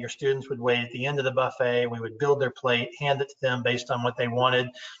buffet, your students would wait at the end of the buffet, we would build their plate, hand it to them based on what they wanted,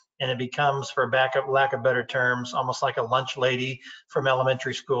 and it becomes, for lack of better terms, almost like a lunch lady from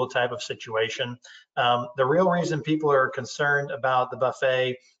elementary school type of situation. The real reason people are concerned about the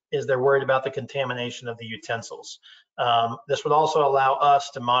buffet is they're worried about the contamination of the utensils. This would also allow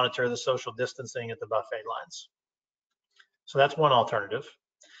us to monitor the social distancing at the buffet lines. So that's one alternative.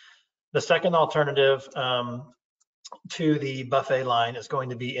 The second alternative to the buffet line is going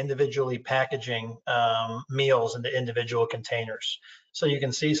to be individually packaging meals into individual containers. So you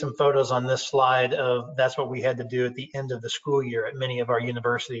can see some photos on this slide of that's what we had to do at the end of the school year at many of our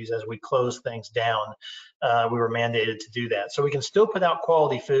universities as we closed things down. We were mandated to do that. So we can still put out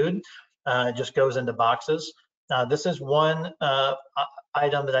quality food. It just goes into boxes. This is one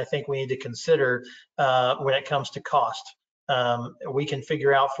item that I think we need to consider when it comes to cost. We can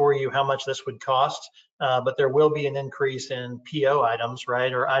figure out for you how much this would cost, but there will be an increase in PO items,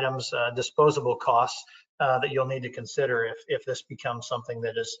 right, or items, disposable costs that you'll need to consider if this becomes something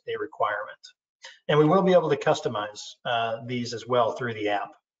that is a requirement. And we will be able to customize these as well through the app.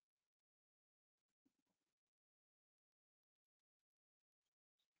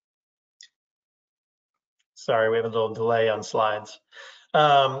 Sorry, we have a little delay on slides.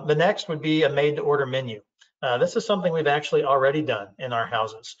 The next would be a made-to-order menu. This is something we've actually already done in our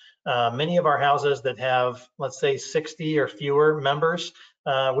houses. Many of our houses that have, let's say, 60 or fewer members,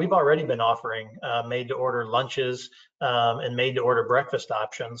 we've already been offering made-to-order lunches and made-to-order breakfast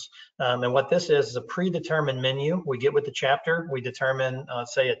options. And what this is a predetermined menu. We get with the chapter, we determine,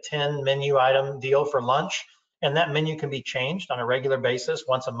 say, a 10 menu item deal for lunch, and that menu can be changed on a regular basis,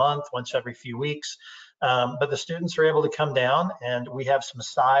 once a month, once every few weeks. But the students are able to come down, and we have some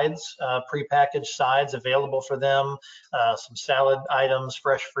sides, prepackaged sides available for them, some salad items,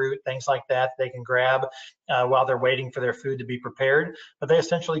 fresh fruit, things like that they can grab while they're waiting for their food to be prepared. But they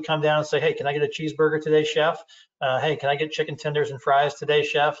essentially come down and say, hey, can I get a cheeseburger today, chef? Hey, can I get chicken tenders and fries today,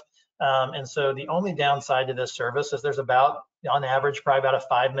 chef? And so the only downside to this service is there's about, on average, probably about a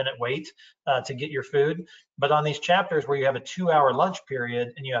 5-minute wait to get your food. But on these chapters where you have a 2-hour lunch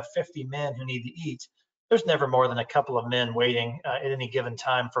period and you have 50 men who need to eat, there's never more than a couple of men waiting at any given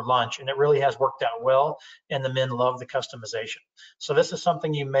time for lunch, and it really has worked out well, and the men love the customization. So this is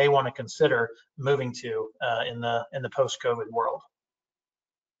something you may want to consider moving to in the post-COVID world.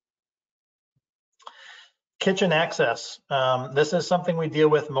 Kitchen access. This is something we deal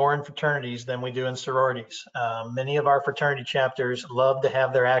with more in fraternities than we do in sororities. Many of our fraternity chapters love to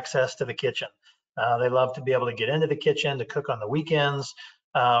have their access to the kitchen. They love to be able to get into the kitchen, to cook on the weekends.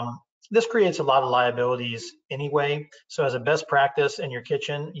 This creates a lot of liabilities anyway. So as a best practice in your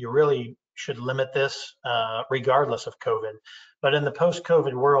kitchen, you really should limit this regardless of COVID. But in the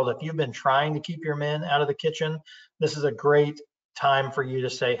post-COVID world, if you've been trying to keep your men out of the kitchen, this is a great time for you to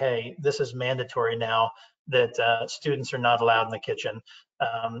say, hey, this is mandatory now that students are not allowed in the kitchen.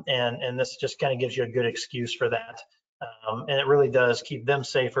 And this just kind of gives you a good excuse for that. And it really does keep them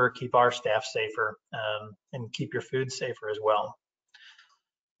safer, keep our staff safer, and keep your food safer as well.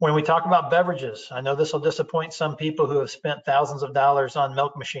 When we talk about beverages, I know this will disappoint some people who have spent thousands of dollars on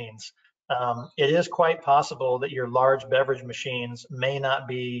milk machines. It is quite possible that your large beverage machines may not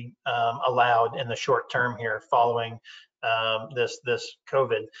be allowed in the short term here following this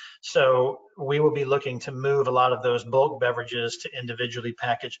COVID. So we will be looking to move a lot of those bulk beverages to individually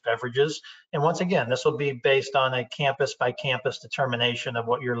packaged beverages. And once again, this will be based on a campus by campus determination of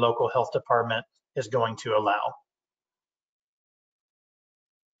what your local health department is going to allow.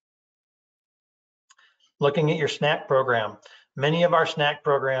 Looking at your snack program, many of our snack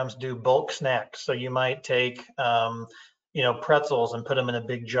programs do bulk snacks. So you might take, pretzels and put them in a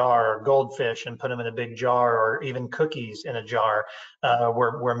big jar, or goldfish and put them in a big jar, or even cookies in a jar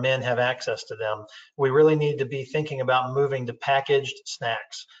where men have access to them. We really need to be thinking about moving to packaged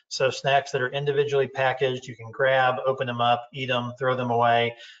snacks. So snacks that are individually packaged, you can grab, open them up, eat them, throw them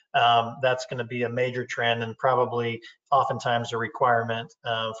away. That's going to be a major trend and probably oftentimes a requirement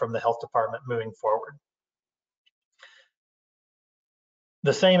from the health department moving forward.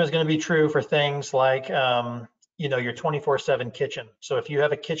 The same is going to be true for things like, your 24/7 kitchen. So if you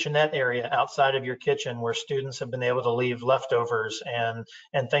have a kitchenette area outside of your kitchen where students have been able to leave leftovers and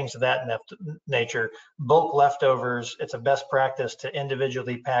things of that nature, bulk leftovers, it's a best practice to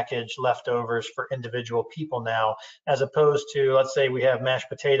individually package leftovers for individual people now, as opposed to, let's say we have mashed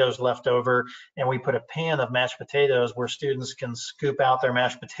potatoes left over and we put a pan of mashed potatoes where students can scoop out their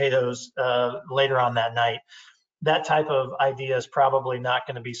mashed potatoes later on that night. That type of idea is probably not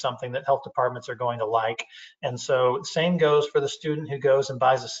going to be something that health departments are going to like. And so same goes for the student who goes and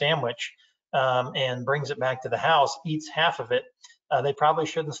buys a sandwich and brings it back to the house, eats half of it, they probably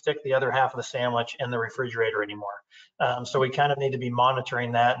shouldn't stick the other half of the sandwich in the refrigerator anymore. So we kind of need to be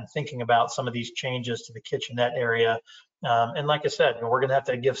monitoring that and thinking about some of these changes to the kitchenette area. And like I said, we're going to have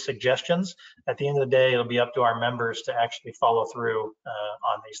to give suggestions. At the end of the day, it'll be up to our members to actually follow through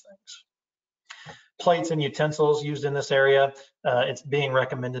on these things. Plates and utensils used in this area, it's being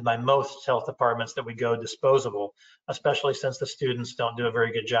recommended by most health departments that we go disposable, especially since the students don't do a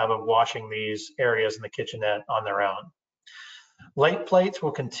very good job of washing these areas in the kitchenette on their own. Late plates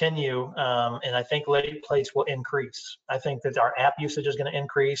will continue, and I think late plates will increase. I think that our app usage is going to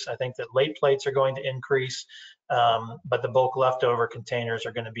increase. I think that late plates are going to increase, but the bulk leftover containers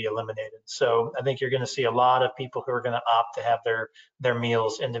are going to be eliminated. So I think you're going to see a lot of people who are going to opt to have their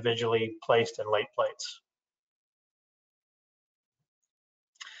meals individually placed in late plates.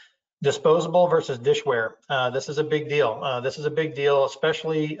 Disposable versus dishware. This is a big deal. This is a big deal,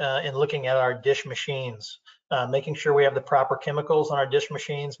 especially in looking at our dish machines. Making sure we have the proper chemicals on our dish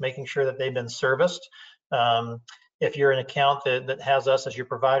machines, making sure that they've been serviced. If you're an account that has us as your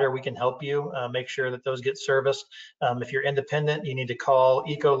provider, we can help you make sure that those get serviced. If you're independent, you need to call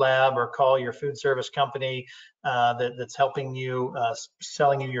Ecolab or call your food service company that's helping you,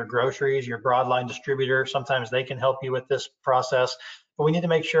 selling you your groceries, your broadline distributor. Sometimes they can help you with this process. But we need to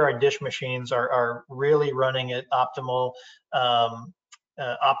make sure our dish machines are really running at optimal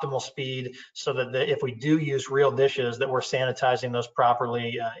speed, so that if we do use real dishes, that we're sanitizing those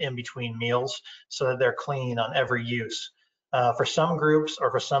properly in between meals, so that they're clean on every use. For some groups or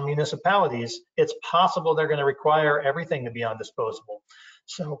for some municipalities, it's possible they're going to require everything to be on disposable.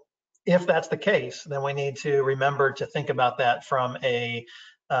 So if that's the case, then we need to remember to think about that from a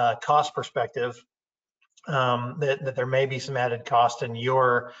cost perspective, that there may be some added cost in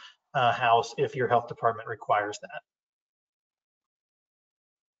your house if your health department requires that.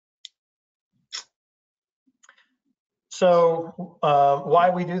 So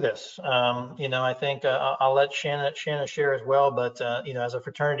why we do this, I think I'll let Shanna share as well, but as a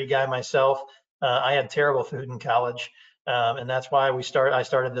fraternity guy myself, I had terrible food in college, and that's why I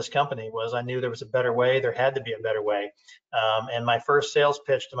started this company. Was I knew there was a better way. There had to be a better way. And my first sales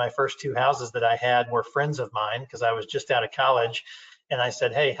pitch to my first 2 houses that I had were friends of mine, because I was just out of college, and I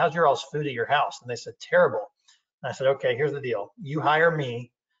said, "Hey, how's your all's food at your house?" And they said, "Terrible." And I said, "Okay, here's the deal. You hire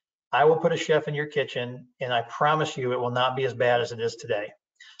me. I will put a chef in your kitchen, and I promise you it will not be as bad as it is today."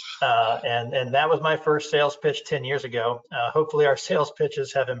 And that was my first sales pitch 10 years ago. Hopefully our sales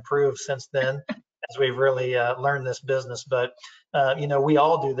pitches have improved since then as we've really learned this business. But, we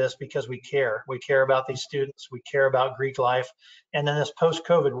all do this because we care. We care about these students. We care about Greek life. And in this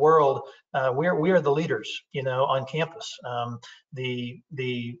post-COVID world, we are the leaders, on campus.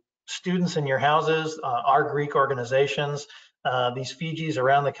 The students in your houses, our Greek organizations, these Fijis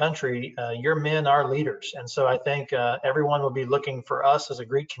around the country, your men are leaders. And so I think everyone will be looking for us as a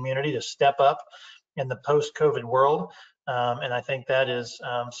Greek community to step up in the post-COVID world. And I think that is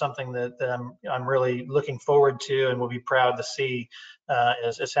something that I'm really looking forward to, and will be proud to see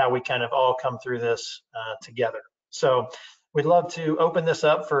is how we kind of all come through this together. So we'd love to open this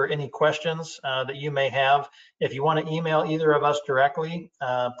up for any questions that you may have. If you want to email either of us directly,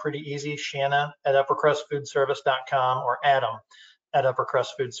 pretty easy, Shanna@uppercrustfoodservice.com or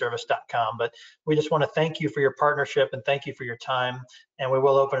Adam@uppercrustfoodservice.com. But we just want to thank you for your partnership and thank you for your time. And we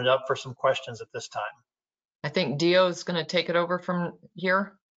will open it up for some questions at this time. I think Dio is going to take it over from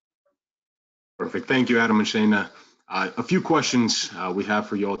here. Perfect. Thank you, Adam and Shayna. A few questions we have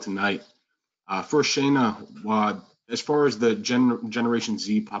for you all tonight. First, Shayna, as far as the Generation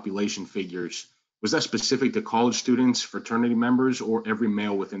Z population figures, was that specific to college students, fraternity members, or every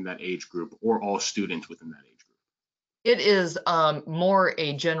male within that age group, or all students within that age group? It is more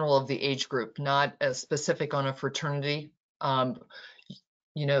a general of the age group, not as specific on a fraternity,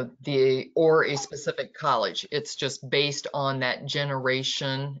 or a specific college. It's just based on that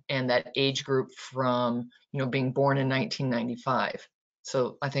generation and that age group from, being born in 1995.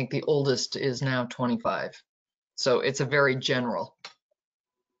 So I think the oldest is now 25. So it's a very general.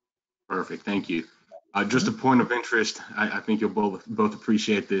 Perfect. Thank you. Just a point of interest, I think you'll both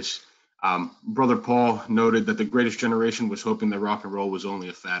appreciate this. Brother Paul noted that the greatest generation was hoping that rock and roll was only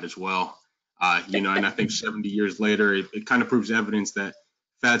a fad as well. And I think 70 years later, it kind of proves evidence that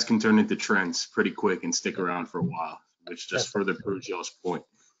fads can turn into trends pretty quick and stick around for a while, which just further proves y'all's point.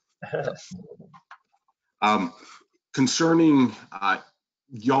 Concerning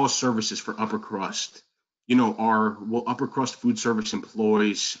y'all's services for Upper Crust, will Upper Crust Food Service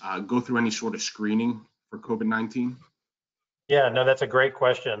employees go through any sort of screening for COVID-19? Yeah, no, that's a great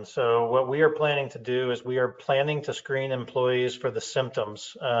question. So what we are planning to do is we are planning to screen employees for the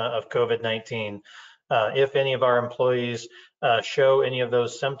symptoms of COVID-19. If any of our employees show any of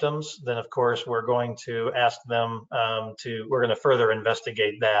those symptoms, then of course we're going to ask them we're going to further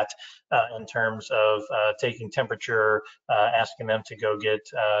investigate that in terms of taking temperature, asking them to go get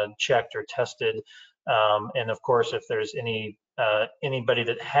checked or tested. And of course, if there's anybody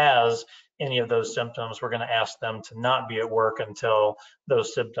that has any of those symptoms, we're going to ask them to not be at work until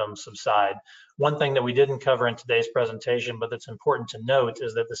those symptoms subside. One thing that we didn't cover in today's presentation, but that's important to note,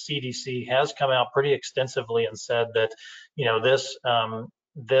 is that the CDC has come out pretty extensively and said that, you know, this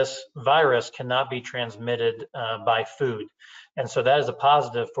virus cannot be transmitted by food. And so that is a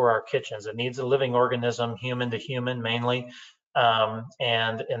positive for our kitchens. It needs a living organism, human to human mainly,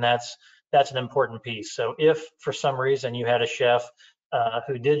 and that's an important piece. So if for some reason you had a chef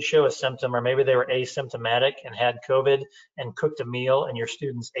who did show a symptom, or maybe they were asymptomatic and had COVID and cooked a meal and your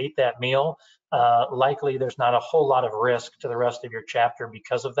students ate that meal, likely there's not a whole lot of risk to the rest of your chapter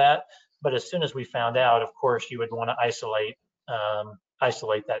because of that. But as soon as we found out, of course, you would want to isolate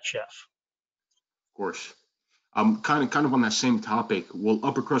that chef. Of course. Kind of on that same topic, will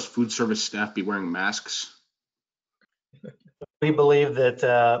Upper Crust Food Service staff be wearing masks? We believe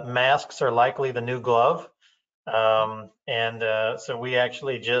that masks are likely the new glove. So we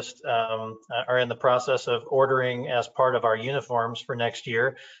actually just are in the process of ordering as part of our uniforms for next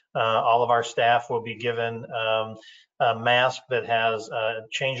year. All of our staff will be given a mask that has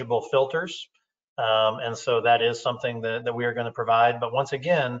changeable filters. And so that is something that we are going to provide. But once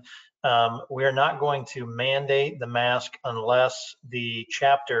again, we are not going to mandate the mask unless the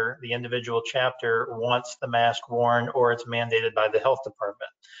individual chapter wants the mask worn or it's mandated by the health department.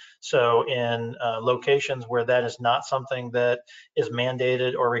 So in locations where that is not something that is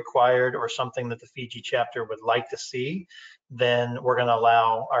mandated or required or something that the Fiji chapter would like to see, then we're going to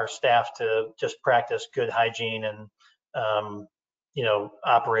allow our staff to just practice good hygiene and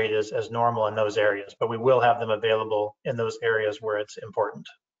operate as normal in those areas. But we will have them available in those areas where it's important.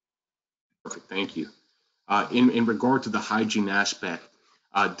 Perfect, thank you. In regard to the hygiene aspect,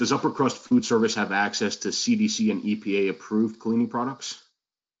 does Upper Crust Food Service have access to CDC and EPA approved cleaning products?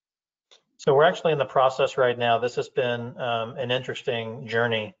 So we're actually in the process right now. This has been an interesting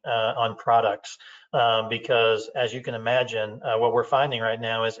journey on products because, as you can imagine, what we're finding right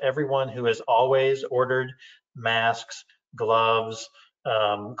now is everyone who has always ordered masks, gloves,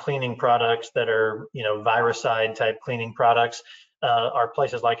 cleaning products that are, viricide type cleaning products are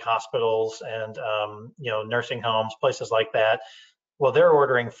places like hospitals and, nursing homes, places like that. Well, they're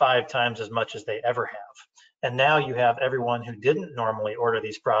ordering 5 times as much as they ever have. And now you have everyone who didn't normally order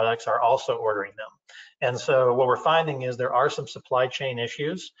these products are also ordering them. And so what we're finding is there are some supply chain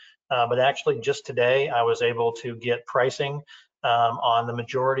issues, but actually just today I was able to get pricing on the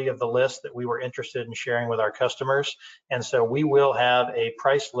majority of the list that we were interested in sharing with our customers. And so we will have a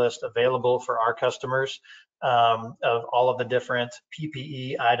price list available for our customers of all of the different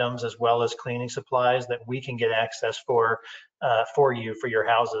PPE items as well as cleaning supplies that we can get access for you for your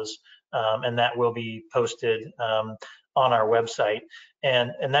houses. And that will be posted on our website.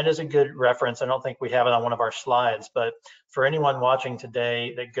 And that is a good reference. I don't think we have it on one of our slides, but for anyone watching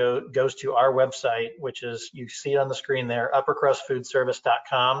today that goes to our website, which is, you see it on the screen there,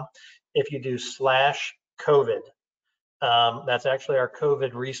 uppercrustfoodservice.com. If you do /COVID, that's actually our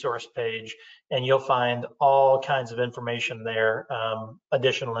COVID resource page, and you'll find all kinds of information there,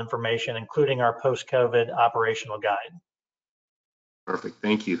 additional information, including our post-COVID operational guide. Perfect,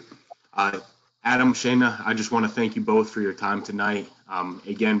 thank you. Adam, Shayna, I just want to thank you both for your time tonight.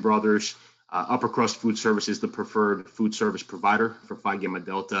 Again, brothers, Upper Crust Food Service is the preferred food service provider for Phi Gamma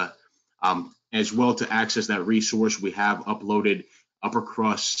Delta. As well, to access that resource, we have uploaded Upper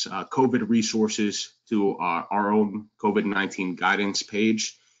Crust COVID resources to our own COVID-19 guidance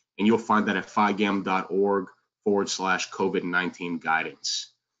page, and you'll find that at phigam.org/COVID-19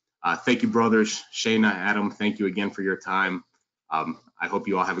 guidance. Thank you, brothers. Shayna, Adam, thank you again for your time. I hope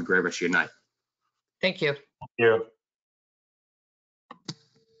you all have a great rest of your night. Thank you. Thank you.